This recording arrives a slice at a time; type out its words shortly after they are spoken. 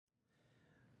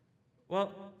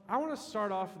Well, I want to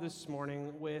start off this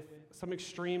morning with some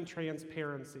extreme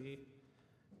transparency,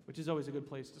 which is always a good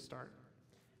place to start.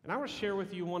 And I want to share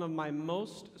with you one of my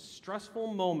most stressful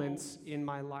moments in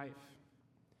my life.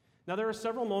 Now, there are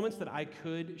several moments that I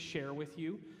could share with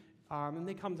you, and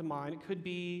they come to mind. It could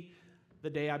be the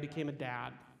day I became a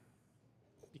dad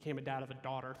of a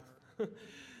daughter,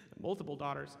 multiple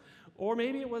daughters. Or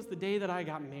maybe it was the day that I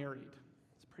got married.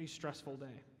 It's a pretty stressful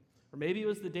day. Or maybe it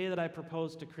was the day that I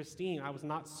proposed to Christine. I was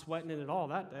not sweating it at all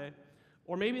that day.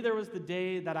 Or maybe there was the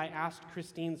day that I asked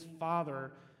Christine's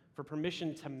father for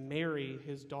permission to marry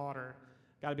his daughter.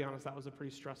 Gotta be honest, that was a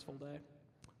pretty stressful day.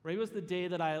 Or maybe it was the day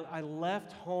that I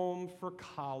left home for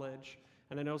college.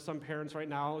 And I know some parents right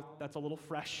now, that's a little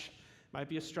fresh. Might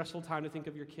be a stressful time to think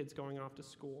of your kids going off to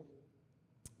school.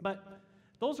 But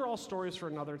those are all stories for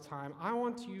another time. I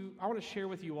want to share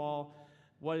with you all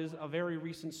what is a very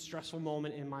recent stressful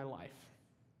moment in my life.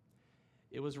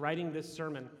 It was writing this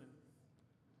sermon.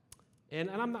 And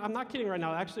I'm not kidding right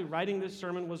now. Actually, writing this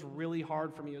sermon was really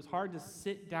hard for me. It was hard to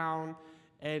sit down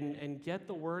and get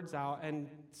the words out and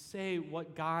say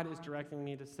what God is directing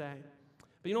me to say.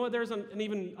 But you know what? There's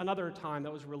even another time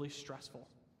that was really stressful.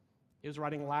 It was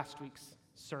writing last week's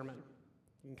sermon.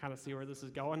 You can kind of see where this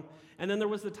is going. And then there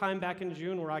was the time back in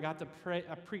June where I got to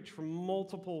preach for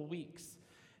multiple weeks.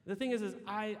 The thing is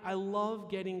I love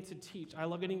getting to teach. I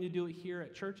love getting to do it here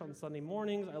at church on Sunday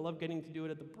mornings. I love getting to do it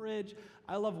at the bridge.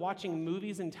 I love watching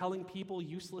movies and telling people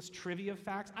useless trivia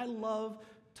facts. I love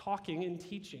talking and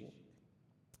teaching.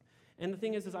 And the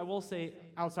thing is I will say,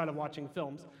 outside of watching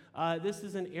films, this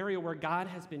is an area where God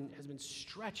has been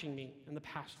stretching me in the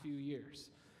past few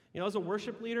years. You know, as a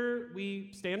worship leader, we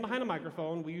stand behind a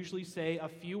microphone. We usually say a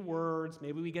few words.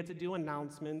 Maybe we get to do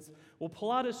announcements. We'll pull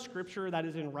out a scripture that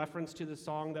is in reference to the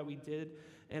song that we did.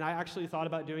 And I actually thought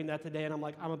about doing that today, and I'm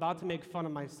like, I'm about to make fun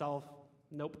of myself.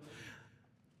 Nope.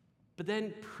 But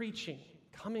then preaching,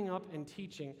 coming up and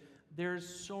teaching, there's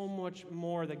so much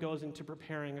more that goes into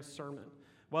preparing a sermon.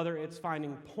 Whether it's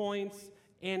finding points,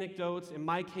 anecdotes, in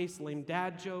my case, lame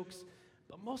dad jokes,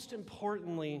 but most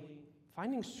importantly,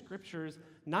 finding scriptures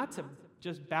not to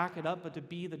just back it up, but to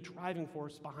be the driving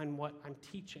force behind what I'm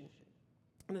teaching.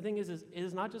 And the thing is it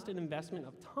is not just an investment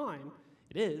of time,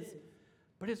 it is,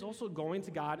 but it's also going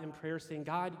to God in prayer saying,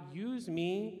 God, use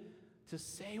me to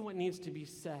say what needs to be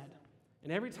said.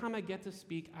 And every time I get to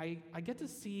speak, I get to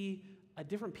see a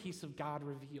different piece of God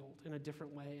revealed in a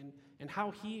different way, and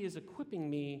how he is equipping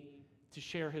me to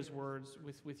share his words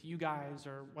with you guys,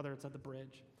 or whether it's at the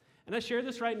bridge. And I share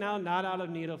this right now, not out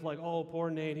of need of like, oh, poor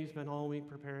Nate, he's been all week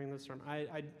preparing this sermon.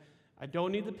 I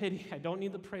don't need the pity. I don't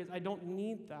need the praise. I don't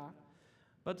need that.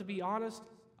 But to be honest,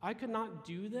 I could not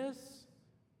do this,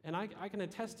 and I can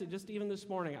attest to just even this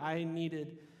morning, I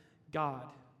needed God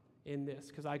in this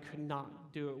because I could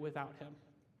not do it without him.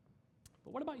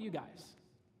 But what about you guys?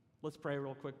 Let's pray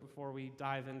real quick before we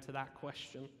dive into that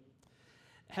question.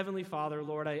 Heavenly Father,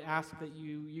 Lord, I ask that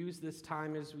you use this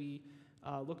time as we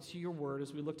look to your word,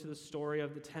 as we look to the story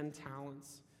of the 10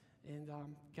 talents. And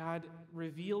God,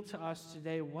 reveal to us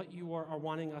today what you are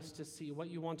wanting us to see, what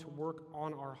you want to work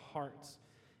on our hearts.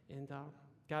 And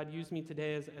God, use me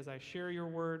today as I share your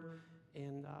word.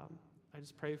 And I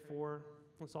just pray for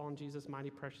us all in Jesus' mighty,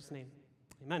 precious name.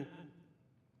 Amen.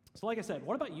 So like I said,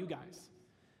 what about you guys?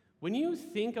 When you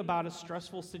think about a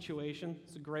stressful situation,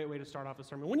 it's a great way to start off a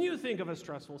sermon. When you think of a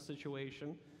stressful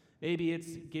situation, maybe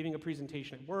it's giving a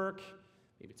presentation at work,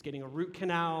 maybe it's getting a root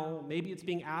canal, maybe it's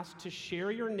being asked to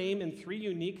share your name and 3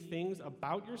 unique things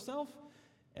about yourself.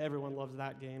 Everyone loves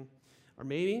that game. Or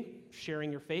maybe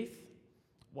sharing your faith.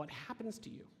 What happens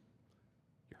to you?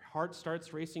 Your heart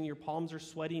starts racing, your palms are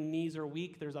sweaty, knees are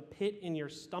weak, there's a pit in your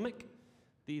stomach.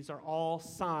 These are all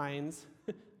signs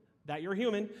that you're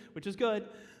human, which is good.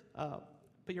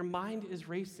 But your mind is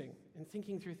racing and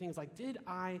thinking through things like, did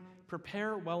I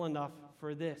prepare well enough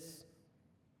for this?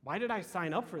 Why did I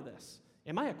sign up for this?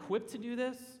 Am I equipped to do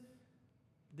this?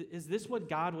 Is this what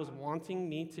God was wanting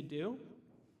me to do?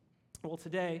 Well,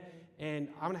 today, and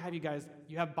I'm going to have you guys,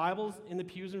 you have Bibles in the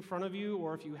pews in front of you,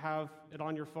 or if you have it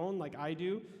on your phone like I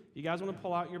do, if you guys want to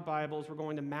pull out your Bibles, we're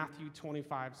going to Matthew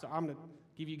 25. So I'm going to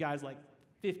give you guys like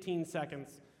 15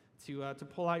 seconds to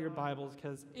pull out your Bibles,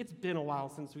 because it's been a while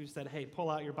since we've said, hey,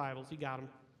 pull out your Bibles. You got them.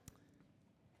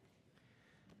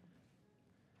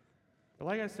 But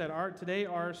like I said, today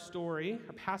our story,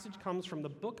 a passage comes from the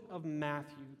book of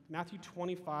Matthew, Matthew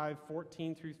 25,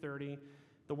 14 through 30.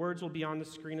 The words will be on the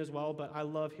screen as well, but I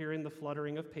love hearing the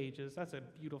fluttering of pages. That's a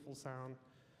beautiful sound.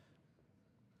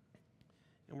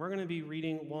 And we're going to be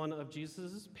reading one of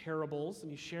Jesus' parables,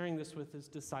 and he's sharing this with his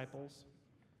disciples.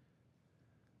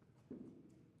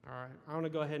 All right, I want to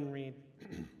go ahead and read.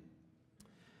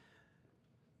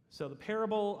 So, the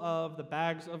parable of the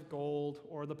bags of gold,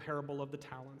 or the parable of the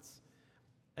talents.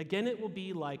 Again, it will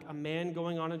be like a man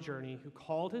going on a journey who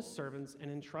called his servants and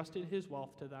entrusted his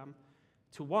wealth to them.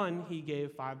 To one he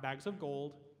gave 5 bags of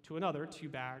gold, to another 2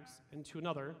 bags, and to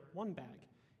another 1 bag,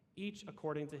 each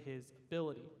according to his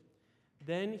ability.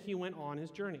 Then he went on his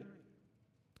journey.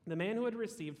 The man who had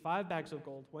received 5 bags of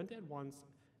gold went at once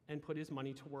and put his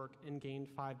money to work and gained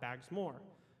 5 bags more.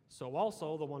 So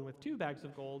also the one with 2 bags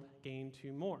of gold gained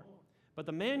 2 more. But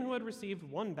the man who had received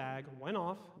 1 bag went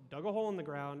off, dug a hole in the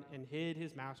ground, and hid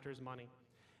his master's money.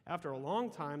 After a long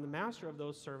time, the master of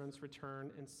those servants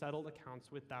returned and settled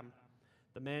accounts with them.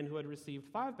 The man who had received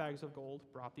 5 bags of gold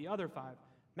brought the other 5.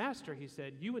 Master, he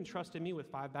said, you entrusted me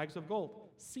with 5 bags of gold.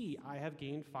 See, I have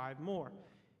gained 5 more.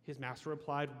 His master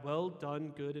replied, well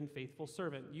done, good and faithful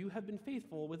servant. You have been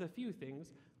faithful with a few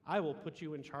things. I will put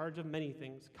you in charge of many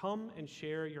things. Come and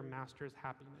share your master's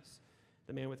happiness.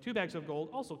 The man with 2 bags of gold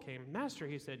also came. Master,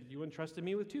 he said, you entrusted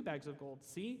me with 2 bags of gold.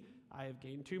 See, I have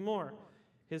gained 2 more.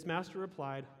 His master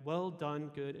replied, well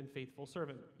done, good and faithful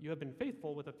servant. You have been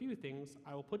faithful with a few things.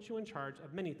 I will put you in charge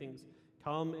of many things.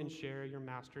 Come and share your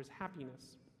master's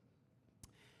happiness.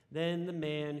 Then the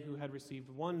man who had received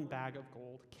 1 bag of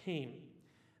gold came.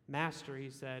 Master, he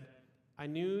said, I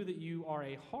knew that you are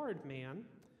a hard man,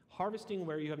 harvesting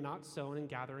where you have not sown and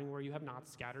gathering where you have not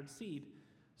scattered seed.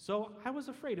 So I was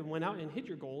afraid and went out and hid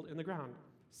your gold in the ground.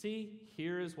 See,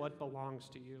 here is what belongs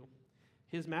to you.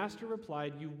 His master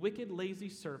replied, you wicked, lazy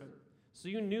servant. So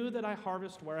you knew that I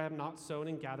harvest where I have not sown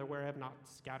and gather where I have not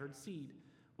scattered seed.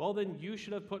 Well, then you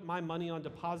should have put my money on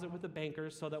deposit with the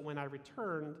bankers so that when I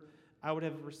returned, I would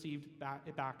have received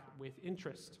it back with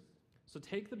interest. So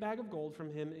take the bag of gold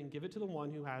from him and give it to the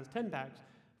one who has 10 bags.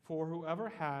 For whoever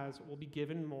has will be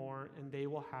given more, and they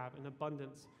will have an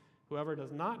abundance. Whoever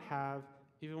does not have,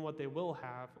 even what they will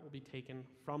have, will be taken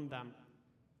from them.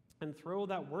 And throw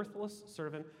that worthless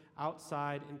servant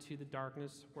outside into the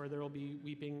darkness, where there will be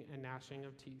weeping and gnashing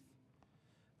of teeth.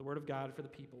 The word of God for the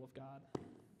people of God.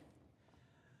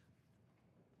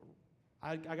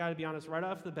 I got to be honest, right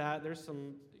off the bat, there's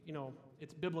some,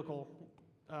 it's biblical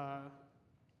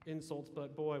insults,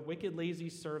 but boy, wicked, lazy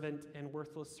servant and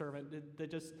worthless servant, they're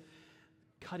just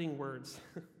cutting words.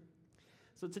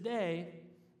 So today,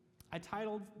 I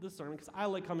titled the sermon, because I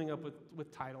like coming up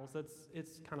with titles.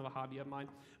 It's kind of a hobby of mine.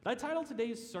 But I titled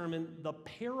today's sermon, The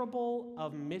Parable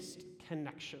of Missed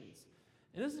Connections.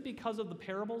 And this is because of the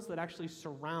parables that actually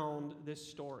surround this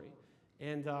story.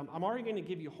 And I'm already going to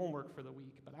give you homework for the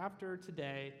week, but after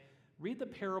today, read the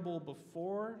parable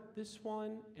before this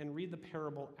one and read the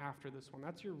parable after this one.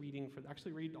 That's your reading for,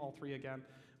 actually read all 3 again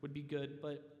would be good.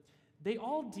 But they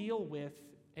all deal with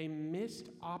a missed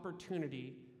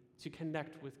opportunity to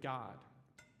connect with God.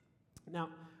 Now,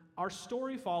 our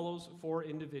story follows 4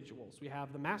 individuals. We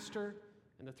have the master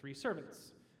and the 3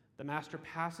 servants. The master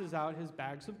passes out his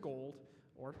bags of gold,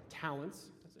 or talents,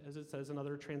 as it says in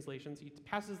other translations. He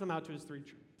passes them out to his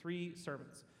 3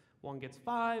 servants. One gets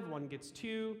 5, one gets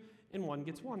 2, and one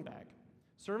gets 1 bag.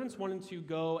 Servants 1 and 2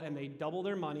 go and they double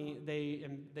their money.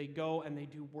 They go and they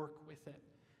do work with it.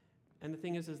 And the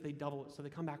thing is they double it, so they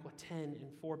come back with 10 and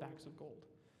 4 bags of gold.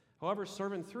 However,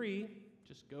 servant 3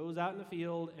 just goes out in the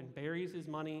field and buries his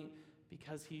money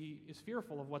because he is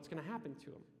fearful of what's going to happen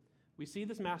to him. We see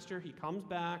this master, he comes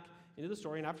back into the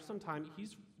story, and after some time,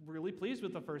 he's really pleased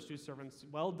with the first 2 servants.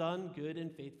 Well done, good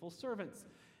and faithful servants.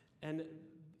 And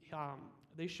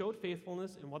they showed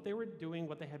faithfulness in what they were doing,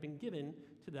 what they had been given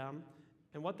to them,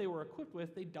 and what they were equipped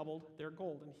with, they doubled their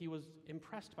gold. And he was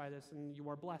impressed by this, and you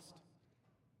are blessed.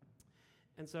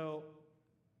 And so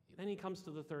then he comes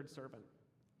to the 3rd servant.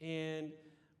 And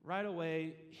right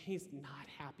away, he's not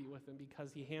happy with him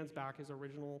because he hands back his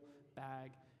original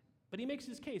bag. But he makes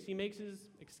his case. He makes his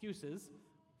excuses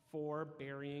for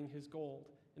burying his gold.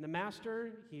 And the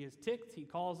master, he is ticked. He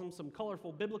calls him some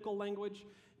colorful biblical language,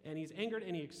 and he's angered,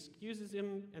 and he excuses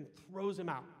him and throws him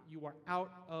out. You are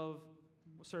out of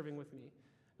serving with me.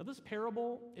 Now, this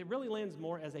parable, it really lands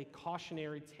more as a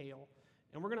cautionary tale,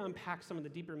 and we're going to unpack some of the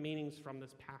deeper meanings from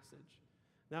this passage.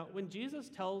 Now, when Jesus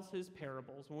tells his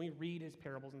parables, when we read his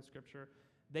parables in Scripture,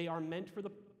 they are meant for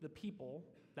the people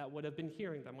that would have been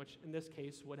hearing them, which in this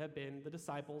case would have been the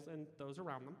disciples and those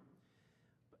around them.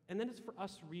 And then it's for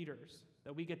us readers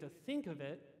that we get to think of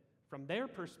it from their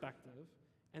perspective,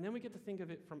 and then we get to think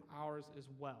of it from ours as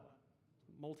well,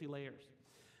 multi-layers.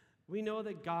 We know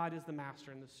that God is the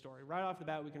master in this story. Right off the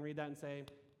bat, we can read that and say,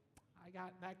 I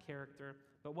got that character.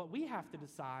 But what we have to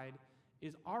decide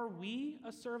is, are we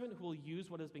a servant who will use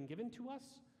what has been given to us,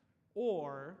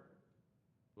 or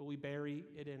will we bury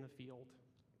it in a field?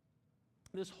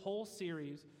 this whole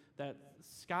series that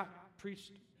Scott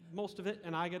preached most of it,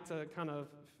 and I get to kind of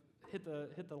hit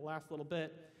the last little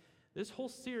bit. This whole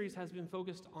series has been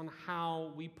focused on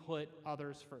how we put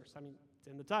others first. I mean, it's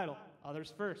in the title,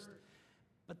 others first.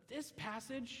 But this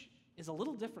passage is a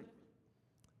little different.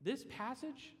 This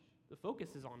passage, the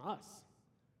focus is on us,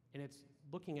 and it's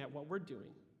looking at what we're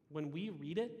doing. When we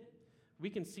read it, we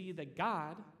can see that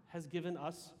God has given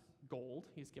us gold.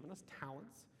 He's given us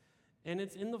talents. And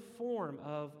it's in the form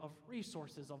of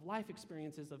resources, of life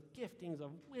experiences, of giftings,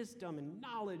 of wisdom and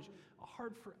knowledge, a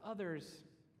heart for others.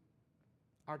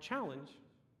 Our challenge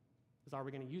is, are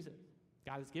we going to use it?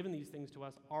 God has given these things to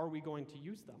us. Are we going to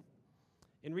use them?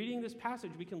 In reading this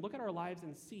passage, we can look at our lives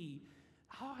and see,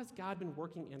 how has God been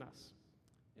working in us?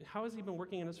 And how has he been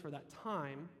working in us for that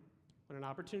time when an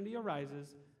opportunity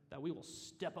arises that we will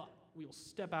step up, we will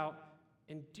step out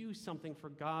and do something for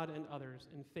God and others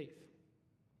in faith?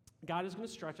 God is going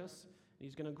to stretch us, and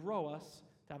he's going to grow us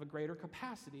to have a greater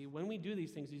capacity. When we do these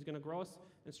things, he's going to grow us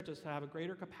and stretch us to have a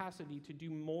greater capacity to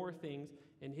do more things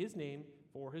in his name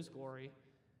for his glory,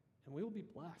 and we will be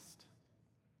blessed.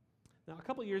 Now, a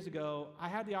couple years ago, I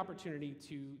had the opportunity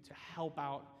to help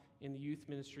out in the youth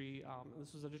ministry.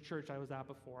 This was at a church I was at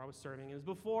before I was serving. It was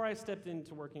before I stepped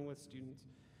into working with students.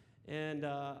 And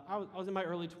I was in my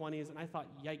early 20s, and I thought,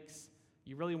 yikes,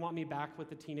 you really want me back with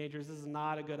the teenagers? This is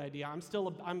not a good idea. I'm still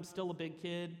a big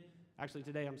kid. Actually,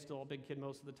 today I'm still a big kid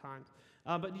most of the time.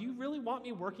 But do you really want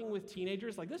me working with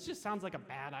teenagers? Like, this just sounds like a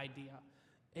bad idea.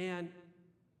 And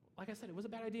like I said, it was a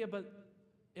bad idea, but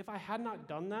if I had not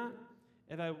done that,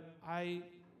 if I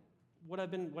would I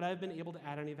have been able to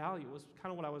add any value? Was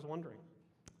kind of what I was wondering.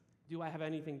 Do I have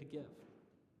anything to give?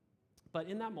 But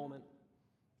in that moment,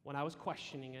 when I was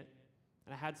questioning it,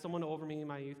 and I had someone over me,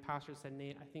 my youth pastor said,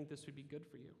 Nate, I think this would be good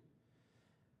for you.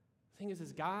 The thing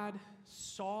is God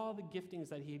saw the giftings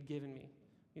that he had given me.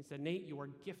 He said, Nate, you are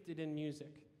gifted in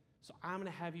music, so I'm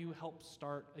going to have you help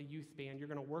start a youth band. You're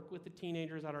going to work with the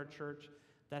teenagers at our church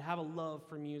that have a love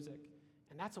for music,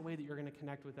 and that's a way that you're going to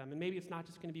connect with them. And maybe it's not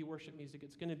just going to be worship music.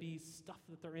 It's going to be stuff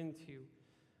that they're into.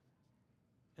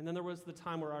 And then there was the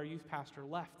time where our youth pastor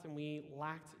left, and we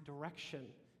lacked direction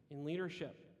in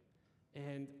leadership.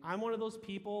 And I'm one of those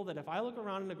people that if I look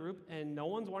around in a group and no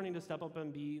one's wanting to step up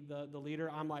and be the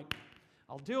leader, I'm like,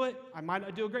 I'll do it. I might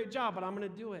not do a great job, but I'm going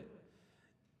to do it.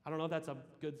 I don't know if that's a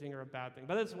good thing or a bad thing,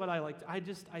 but that's what I like.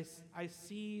 I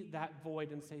see that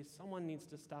void and say, someone needs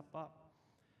to step up.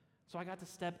 So I got to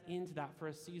step into that for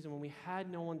a season when we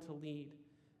had no one to lead,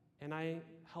 and I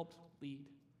helped lead.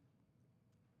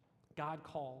 God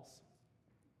calls.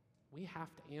 We have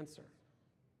to answer.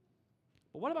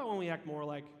 But what about when we act more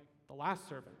like the last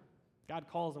servant? God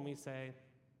calls and we say,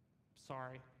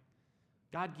 sorry.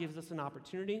 God gives us an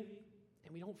opportunity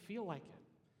and we don't feel like it.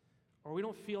 Or we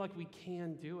don't feel like we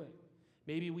can do it.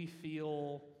 Maybe we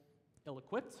feel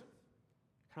ill-equipped.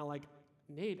 Kind of like,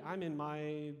 Nate, I'm in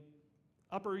my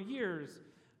upper years.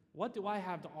 What do I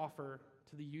have to offer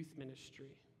to the youth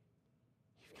ministry?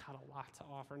 You've got a lot to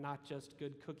offer, not just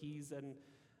good cookies, and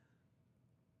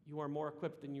you are more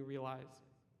equipped than you realize.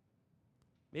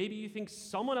 Maybe you think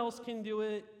someone else can do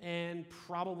it and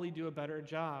probably do a better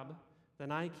job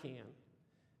than I can.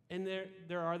 And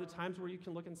there are the times where you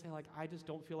can look and say, like, I just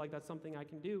don't feel like that's something I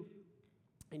can do.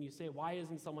 And you say, why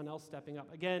isn't someone else stepping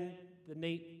up? Again, the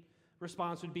Nate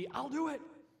response would be, I'll do it.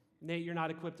 Nate, you're not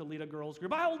equipped to lead a girls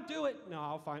group. I'll do it.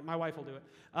 No, my wife will do it.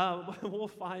 We'll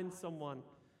find someone.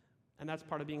 And that's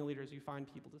part of being a leader, is you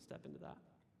find people to step into that.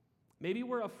 Maybe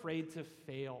we're afraid to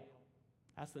fail.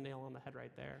 That's the nail on the head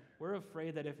right there. We're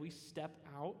afraid that if we step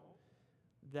out,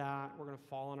 that we're going to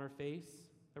fall on our face,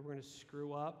 that we're going to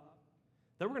screw up,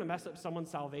 that we're going to mess up someone's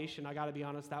salvation. I got to be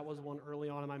honest, that was one early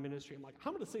on in my ministry. I'm like,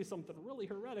 I'm going to say something really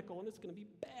heretical, and it's going to be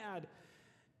bad.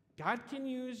 God can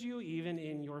use you even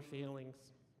in your failings.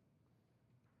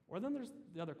 Or then there's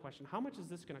the other question, how much is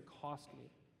this going to cost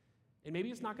me? And maybe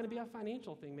it's not going to be a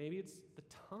financial thing. Maybe it's the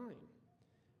time.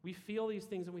 We feel these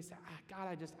things and we say, God,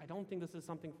 I don't think this is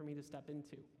something for me to step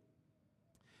into.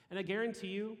 And I guarantee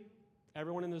you,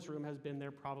 everyone in this room has been there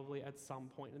probably at some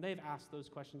point, and they've asked those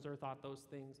questions or thought those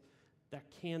things, that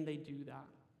can they do that?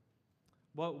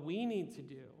 What we need to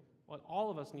do, what all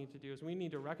of us need to do, is we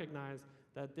need to recognize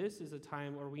that this is a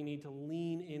time where we need to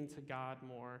lean into God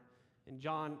more. And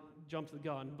John jumps the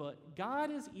gun, but God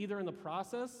is either in the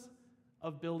process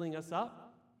of building us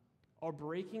up or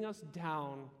breaking us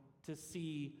down to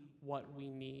see what we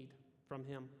need from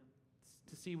him.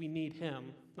 To see we need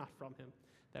him, not from him,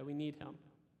 that we need him.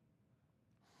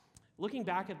 Looking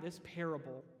back at this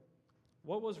parable,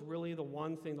 what was really the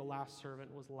one thing the last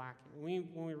servant was lacking?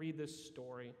 When we read this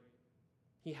story,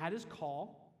 he had his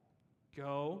call,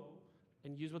 Go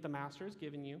and use what the master has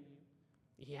given you.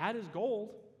 He had his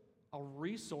gold, a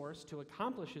resource to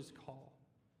accomplish his call.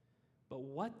 But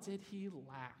what did he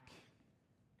lack?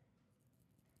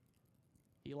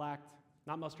 He lacked,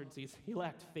 not mustard seeds, he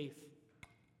lacked faith.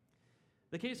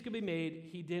 The case could be made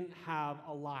he didn't have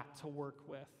a lot to work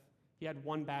with. He had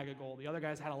one bag of gold. The other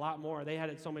guys had a lot more. They had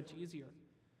it so much easier.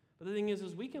 But the thing is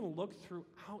we can look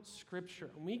throughout Scripture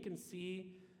and we can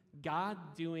see God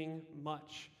doing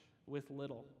much with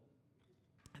little.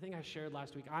 I think I shared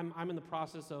last week, I'm in the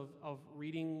process of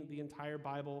reading the entire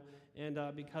Bible, and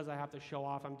because I have to show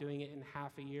off, I'm doing it in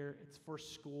half a year. It's for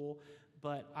school,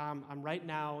 but I'm right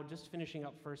now just finishing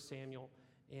up 1 Samuel,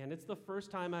 and it's the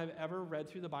first time I've ever read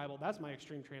through the Bible. That's my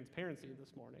extreme transparency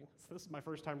this morning. So this is my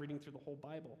first time reading through the whole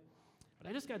Bible. But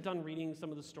I just got done reading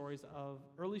some of the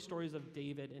early stories of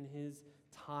David and his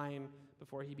time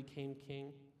before he became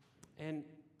king. And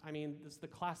I mean, this is the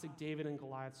classic David and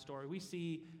Goliath story. We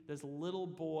see this little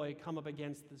boy come up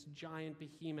against this giant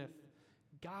behemoth.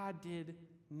 God did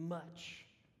much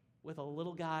with a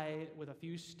little guy with a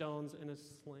few stones and a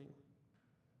sling.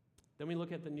 Then we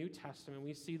look at the New Testament.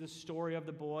 We see the story of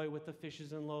the boy with the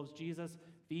fishes and loaves. Jesus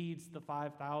feeds the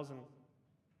 5,000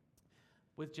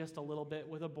 with just a little bit,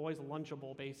 with a boy's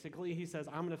Lunchable, basically. He says,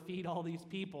 I'm going to feed all these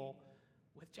people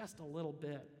with just a little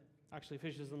bit. Actually,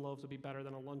 fishes and loaves would be better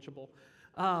than a Lunchable.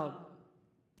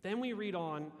 Then we read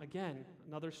on, again,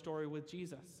 another story with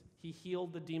Jesus. He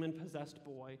healed the demon-possessed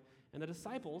boy, and the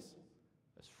disciples,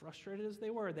 as frustrated as they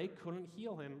were, they couldn't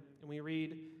heal him. And we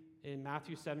read in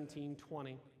Matthew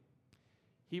 17:20,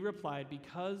 he replied,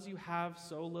 because you have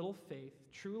so little faith,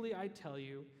 truly I tell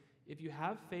you, if you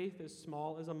have faith as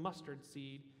small as a mustard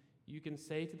seed, you can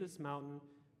say to this mountain,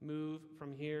 move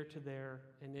from here to there,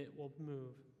 and it will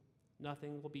move.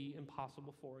 Nothing will be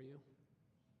impossible for you.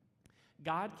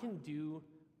 God can do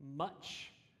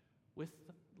much with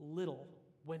little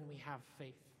when we have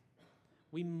faith.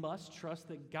 We must trust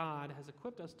that God has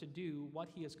equipped us to do what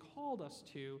he has called us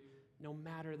to, no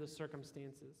matter the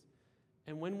circumstances.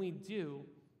 And when we do,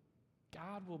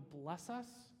 God will bless us,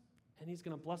 and he's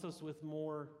going to bless us with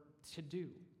more to do.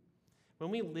 When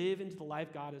we live into the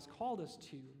life God has called us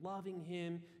to, loving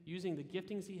him, using the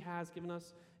giftings he has given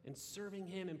us, and serving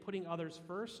him and putting others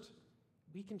first,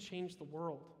 we can change the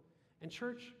world. And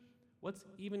church, what's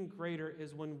even greater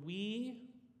is when we,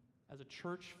 as a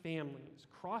church family, as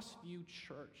Crossview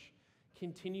Church,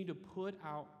 continue to put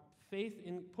our faith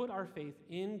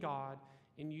in God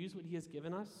and use what he has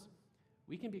given us,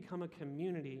 we can become a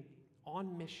community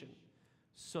on mission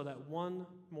so that one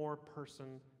more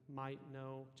person might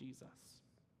know Jesus.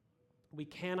 We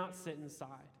cannot sit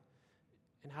inside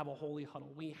and have a holy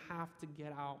huddle. We have to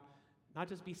get out, not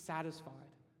just be satisfied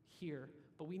here,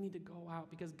 but we need to go out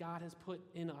because God has put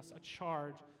in us a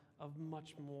charge of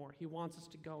much more. He wants us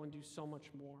to go and do so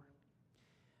much more.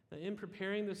 Now, in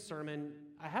preparing this sermon,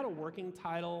 I had a working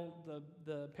title,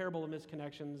 the Parable of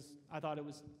Misconnections. I thought it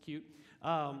was cute,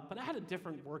 but I had a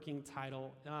different working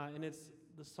title, and it's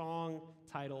the song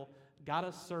title,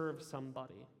 Gotta Serve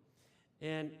Somebody.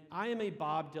 And I am a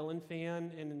Bob Dylan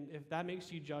fan, and if that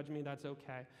makes you judge me, that's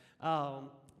okay.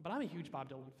 But I'm a huge Bob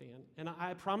Dylan fan, and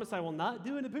I promise I will not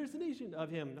do an impersonation of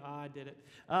him. I did it.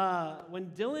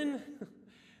 When Dylan,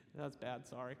 that's bad,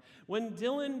 sorry. When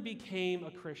Dylan became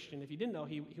a Christian, if you didn't know,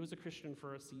 he was a Christian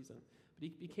for a season, but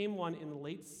he became one in the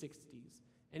late 60s,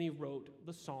 and he wrote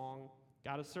the song,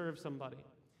 Gotta Serve Somebody.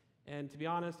 And to be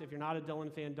honest, if you're not a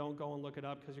Dylan fan, don't go and look it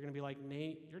up, because you're going to be like,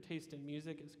 Nate, your taste in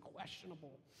music is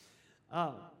questionable.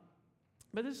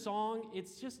 But this song,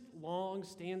 it's just long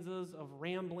stanzas of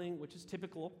rambling, which is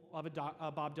typical of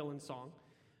a Bob Dylan song.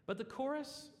 But the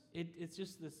chorus, it's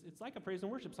just this, it's like a praise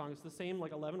and worship song. It's the same,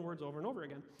 like 11 words over and over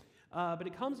again. But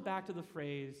it comes back to the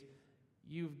phrase,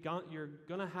 you're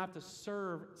going to have to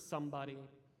serve somebody.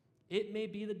 It may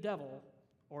be the devil,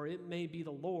 or it may be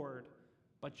the Lord,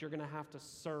 but you're going to have to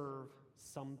serve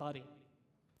somebody.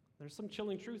 There's some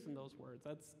chilling truth in those words.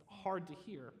 That's hard to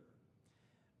hear.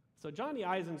 So Johnny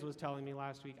Eisens was telling me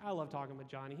last week, I love talking with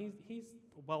Johnny, he's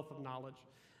a wealth of knowledge.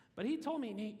 But he told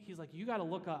me, Nate, he's like, you got to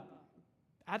look up.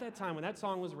 At that time, when that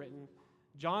song was written,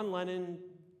 John Lennon,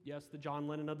 yes, the John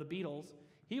Lennon of the Beatles,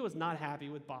 he was not happy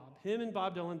with Bob. Him and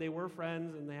Bob Dylan, they were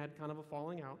friends, and they had kind of a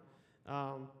falling out.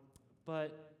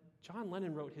 But John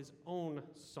Lennon wrote his own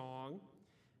song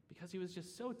because he was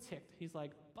just so ticked. He's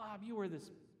like, Bob, you were this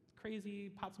crazy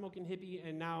pot-smoking hippie,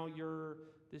 and now you're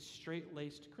this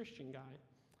straight-laced Christian guy.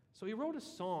 So he wrote a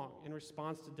song in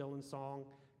response to Dylan's song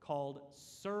called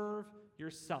Serve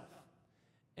Yourself,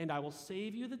 and I will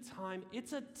save you the time.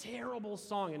 It's a terrible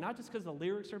song, and not just because the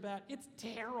lyrics are bad, it's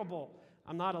terrible.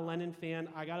 I'm not a Lennon fan.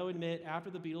 I got to admit, after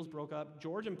the Beatles broke up,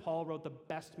 George and Paul wrote the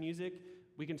best music.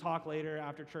 We can talk later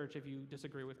after church if you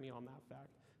disagree with me on that fact.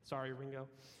 Sorry, Ringo.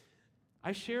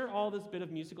 I share all this bit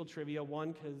of musical trivia,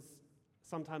 one, because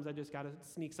sometimes I just got to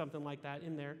sneak something like that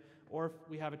in there, or if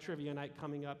we have a trivia night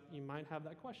coming up, you might have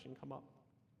that question come up.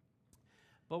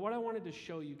 But what I wanted to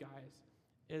show you guys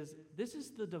is this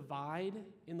is the divide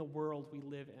in the world we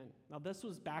live in. Now, this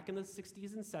was back in the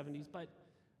 60s and 70s, but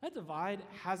that divide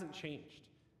hasn't changed.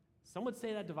 Some would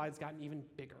say that divide's gotten even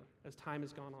bigger as time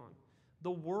has gone on.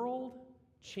 The world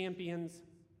champions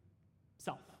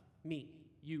self, me,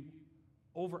 you,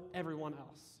 over everyone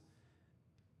else.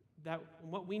 That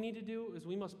what we need to do is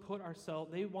we must put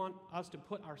ourselves, they want us to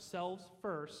put ourselves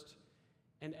first,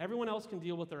 and everyone else can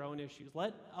deal with their own issues.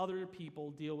 Let other people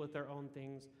deal with their own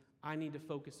things. I need to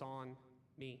focus on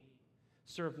me.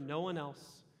 Serve no one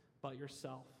else but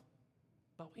yourself.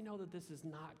 But we know that this is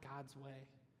not God's way.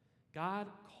 God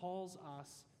calls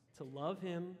us to love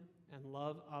him and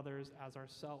love others as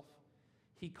ourselves.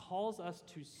 He calls us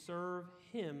to serve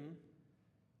him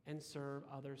and serve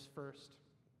others first.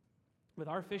 With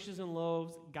our fishes and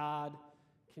loaves, God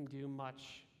can do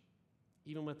much,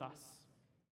 even with us.